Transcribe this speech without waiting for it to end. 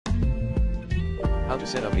How to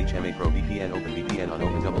set up HMA PRO VPN OpenVPN on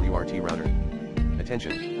OpenWRT router.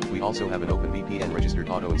 Attention, we also have an OpenVPN registered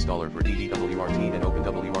auto installer for DDWRT and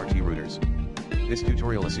OpenWRT routers. This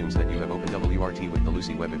tutorial assumes that you have OpenWRT with the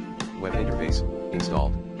Lucy web interface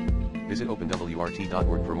installed. Visit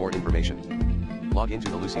openwrt.org for more information. Log into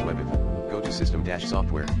the Lucy web go to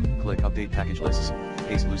System-Software, click Update Package Lists,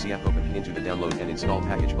 paste Lucy app open into the Download and Install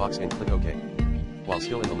package box and click OK. While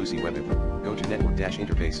still in the Lucy web go to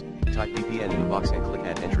Network-Interface, type VPN in the box and click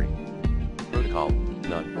Add Entry. Protocol,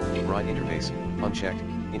 none. Write interface, unchecked,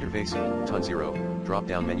 interface, ton 0,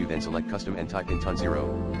 drop-down menu then select custom and type in ton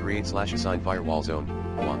 0, create/assign firewall zone,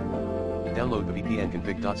 1. Download the VPN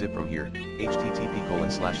config.zip from here,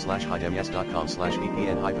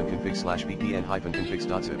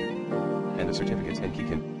 http://hidemyas.com/vpn-config/vpn-configs.zip. And the certificates and key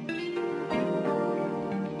can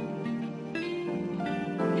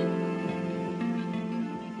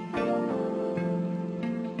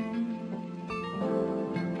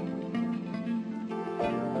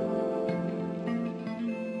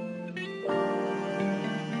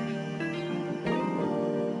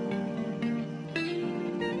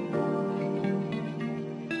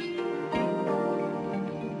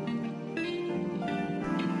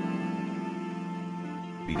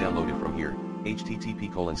be downloaded from here,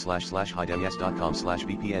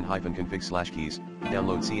 http://hidemyas.com/vpn-config/keys,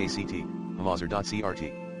 download CACT,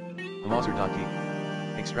 HMA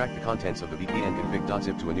PRO-VPN. Extract the contents of the VPN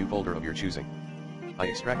config.zip to a new folder of your choosing. I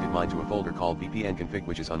extracted mine to a folder called VPN config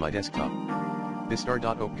which is on my desktop. This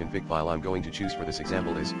star.op config file I'm going to choose for this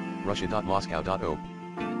example is russia.moscow.op.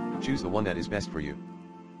 Choose the one that is best for you.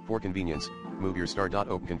 For convenience, move your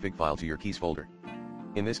star.op config file to your keys folder.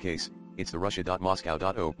 In this case, it's the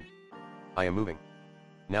russia.moscow.op. I am moving.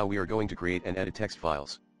 Now we are going to create and edit text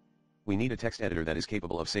files. We need a text editor that is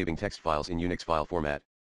capable of saving text files in Unix file format.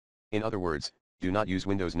 In other words, do not use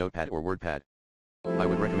Windows Notepad or WordPad. I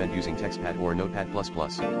would recommend using TextPad or Notepad++.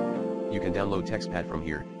 You can download TextPad from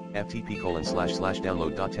here,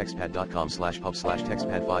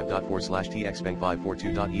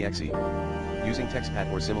 ftp://download.textpad.com/pub/textpad5.4/txbang542.exe. Using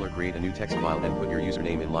TextPad or similar, create a new text file and put your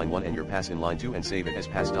username in line 1 and your pass in line 2 and save it as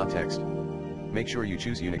pass.txt. Make sure you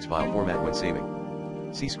choose Unix file format when saving.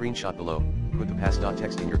 See screenshot below, put the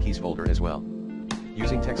pass.txt in your keys folder as well.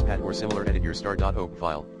 Using TextPad or similar, edit your star.op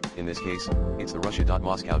file, in this case, it's the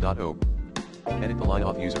russia.moscow.op. Edit the line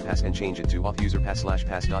auth user pass and change it to auth user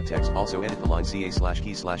pass/pass.txt. Also edit the line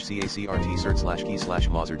ca/key/cacrt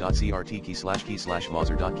cert/key/mozr.crt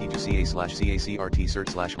key/mozr.key to ca/cacrt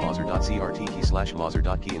cert/mozr.crt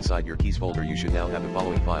key/mozr.key. Inside your keys folder you should now have the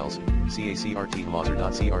following files: cacrt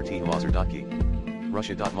mozr.crt mozr.key,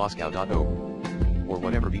 russia.moscow.op, or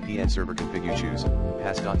whatever VPN server config you choose,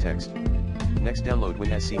 pass.txt. Next, download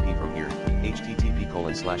WinSCP from here,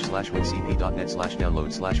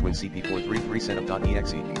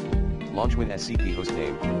 http://wincp.net/download/wincp433setup.exe. Launch WinSCP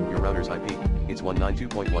hostname, your router's IP, it's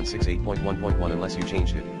 192.168.1.1 unless you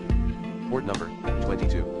changed it. Port number,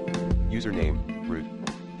 22. Username, root.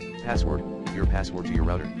 Password, your password to your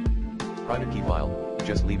router. Private key file,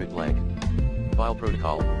 just leave it blank. File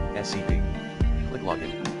protocol, SCP. Click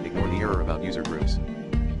login, ignore the error about user groups.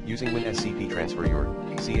 Using WinSCP transfer your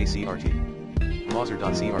CACRT.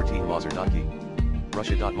 Mozr.crt mozr.key,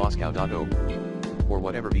 russia.moscow.op, or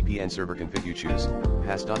whatever VPN server config you choose,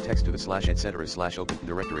 pass.txt to the /etc/open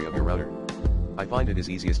directory of your router. I find it is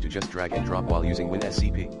easiest to just drag and drop while using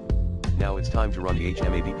WinSCP. Now it's time to run the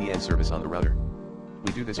HMA VPN service on the router.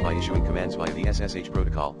 We do this by issuing commands via the SSH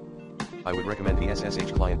protocol. I would recommend the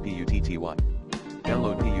SSH client PUTTY.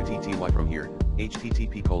 Download PUTTY from here,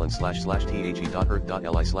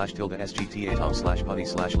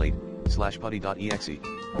 http://earth.li/tilde/sgtatom/putty/late/putty.exe.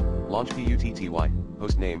 Launch PUTTY,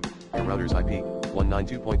 hostname, your router's IP,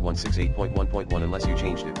 192.168.1.1 unless you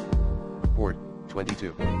changed it. Port,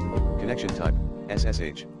 22. Connection type,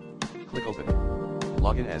 SSH. Click open.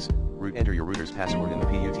 Login as, root. Enter your router's password in the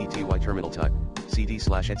PUTTY terminal type,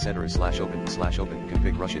 cd/etc/open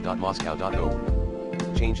config russia.moscow.op.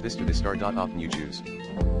 Change this to the star.op and you choose.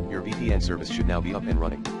 Your VPN service should now be up and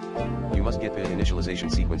running. You must get the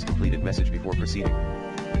initialization sequence completed message before proceeding.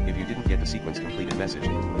 If you didn't get the sequence completed message,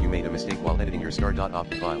 you made a mistake while editing your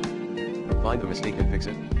star.op file. Find the mistake and fix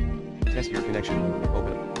it. Test your connection,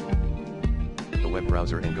 open the web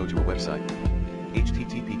browser and go to a website.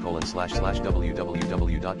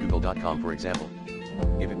 http://www.google.com for example.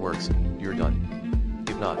 If it works, you're done.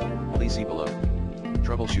 If not, please see below.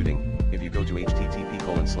 Troubleshooting. If you go to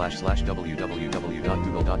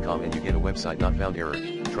http://www.google.com and you get a website not found error,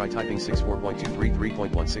 try typing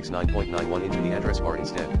 64.233.169.91 into the address bar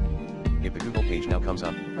instead. If the Google page now comes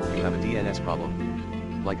up, you have a DNS problem.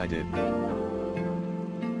 Like I did.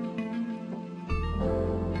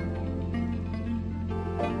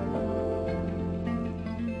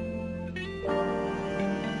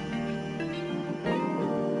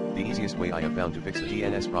 easiest way I have found to fix the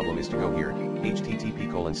DNS problem is to go here,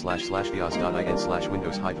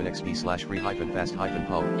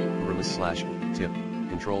 http://dios.in/windows-xp/free-fast-pub, /tip,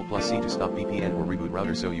 Ctrl+C to stop VPN or reboot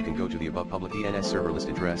router, so you can go to the above public DNS server list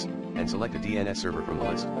address, and select a DNS server from the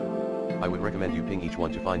list. I would recommend you ping each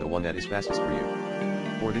one to find the one that is fastest for you.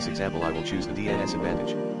 For this example I will choose the DNS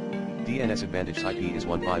Advantage. DNS Advantage IP is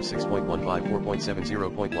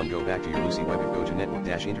 156.154.70.1. Go back to your Lucy Web and go to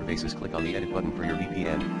Network-Interfaces, click on the Edit button for your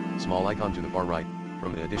VPN, small icon to the far right.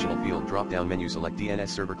 From the additional field drop-down menu select DNS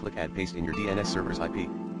server, click Add, paste in your DNS server's IP,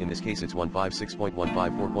 in this case it's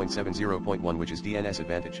 156.154.70.1, which is DNS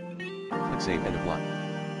Advantage. Click Save and apply.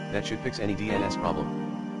 That should fix any DNS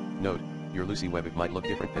problem. Note, your Lucy Web IP might look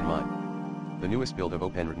different than mine. The newest build of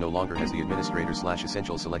OpenWRT no longer has the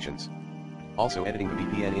administrator/essential selections. Also, editing the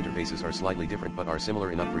VPN interfaces are slightly different but are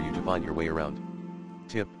similar enough for you to find your way around.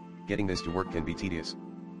 Tip: getting this to work can be tedious.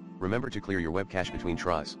 Remember to clear your web cache between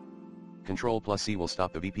tries. Ctrl+C will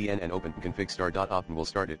stop the VPN and OpenConfig star.opt will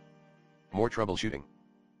start it. More troubleshooting.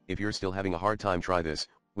 If you're still having a hard time, try this: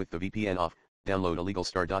 with the VPN off, download a legal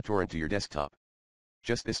star.torrent to your desktop.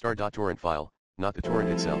 Just this star.torrent file, not the torrent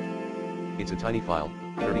itself. It's a tiny file,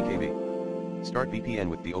 30 KB. Start VPN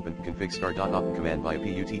with the OpenConfig star.opt command via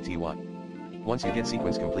PUTTY. Once you get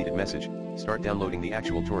sequence completed message, start downloading the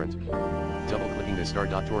actual torrent. Double-clicking the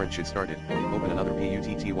star.torrent should start it. Open another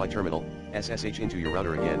PUTTY terminal, SSH into your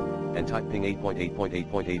router again, and type ping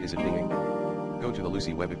 8.8.8.8 is it pinging. Go to the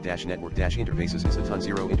Lucy Web Network-Interfaces. Is the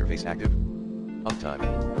TUN0 interface active? Uptime.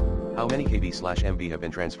 How many KB/MB have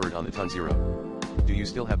been transferred on the TUN0? Do you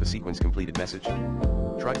still have the sequence completed message?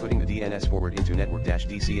 Try putting the DNS forward into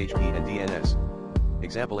network-DCHP and DNS.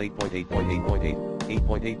 Example 8.8.8.8,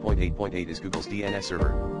 8.8.8.8 is Google's DNS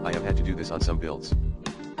server. I have had to do this on some builds.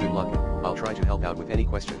 Good luck, I'll try to help out with any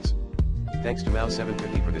questions. Thanks to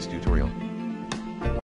Mouse750 for this tutorial.